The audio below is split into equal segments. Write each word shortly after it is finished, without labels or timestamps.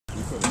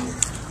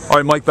All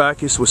right, Mike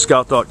Backus with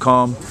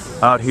Scout.com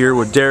out here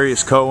with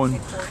Darius Cohen,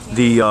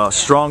 the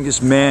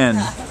Strongest Man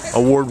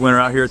Award winner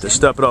out here at the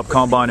Step It Up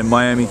Combine in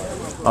Miami.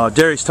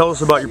 Darius, tell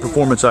us about your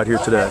performance out here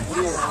today.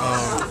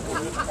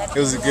 It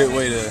was a good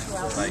way to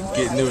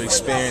get new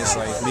experience,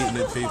 meet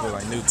new people,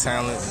 new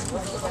talent.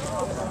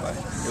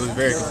 It was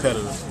very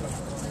competitive.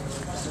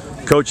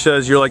 Coach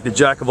says you're like the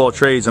jack of all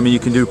trades. I mean, you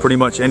can do pretty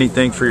much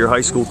anything for your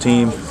high school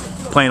team,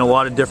 playing a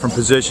lot of different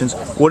positions.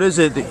 What is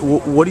it?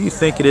 What do you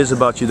think it is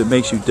about you that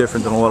makes you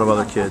different than a lot of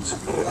other kids?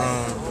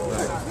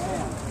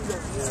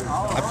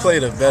 I play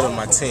to better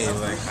my team.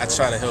 I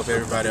try to help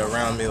everybody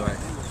around me,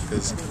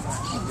 because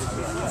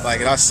if I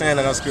was saying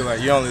that, I was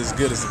you're only as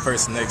good as the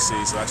person next to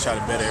you. So I try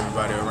to better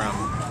everybody around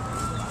me.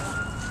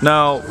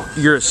 Now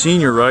you're a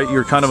senior, right?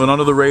 You're kind of an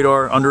under the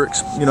radar,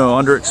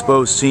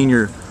 underexposed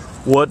senior.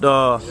 What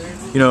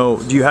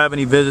do you have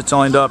any visits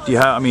lined up? Do you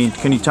have? I mean,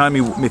 can you tell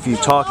me if you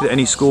talk to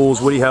any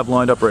schools? What do you have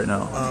lined up right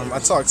now? I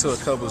talked to a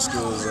couple of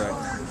schools.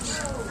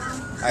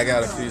 I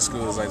got a few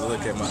schools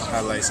look at my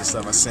highlights and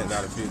stuff. I sent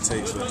out a few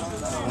tapes, but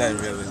nothing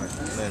really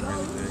big.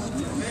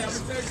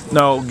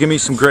 No, give me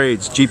some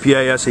grades: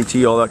 GPA,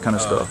 SAT, all that kind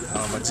of stuff.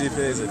 My GPA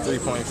is a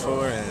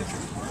 3.4, and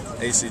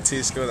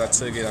ACT scores, I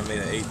took it. I made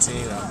an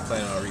 18. I'm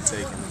planning on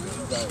retaking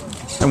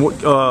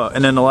it.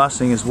 And then the last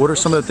thing is, what are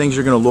some of the things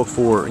you're going to look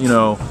for, in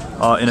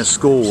a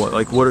school?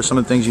 What are some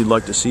of the things you'd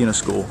like to see in a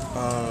school?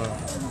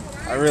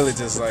 I really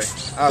just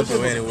I'll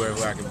go anywhere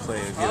where I can play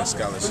and get a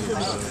scholarship.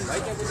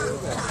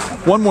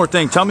 One more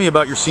thing, tell me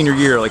about your senior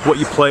year, what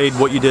you played,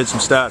 what you did, some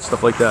stats,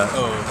 stuff like that.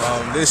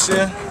 This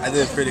year I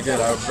did pretty good.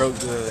 I broke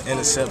the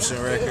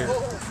interception record.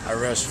 I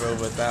rushed for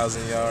over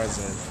 1,000 yards,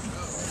 and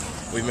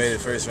we made it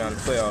first round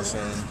of playoffs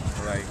in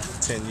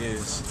 10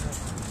 years.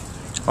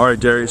 All right,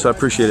 Darius, I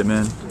appreciate it,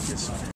 man. Yes, sir.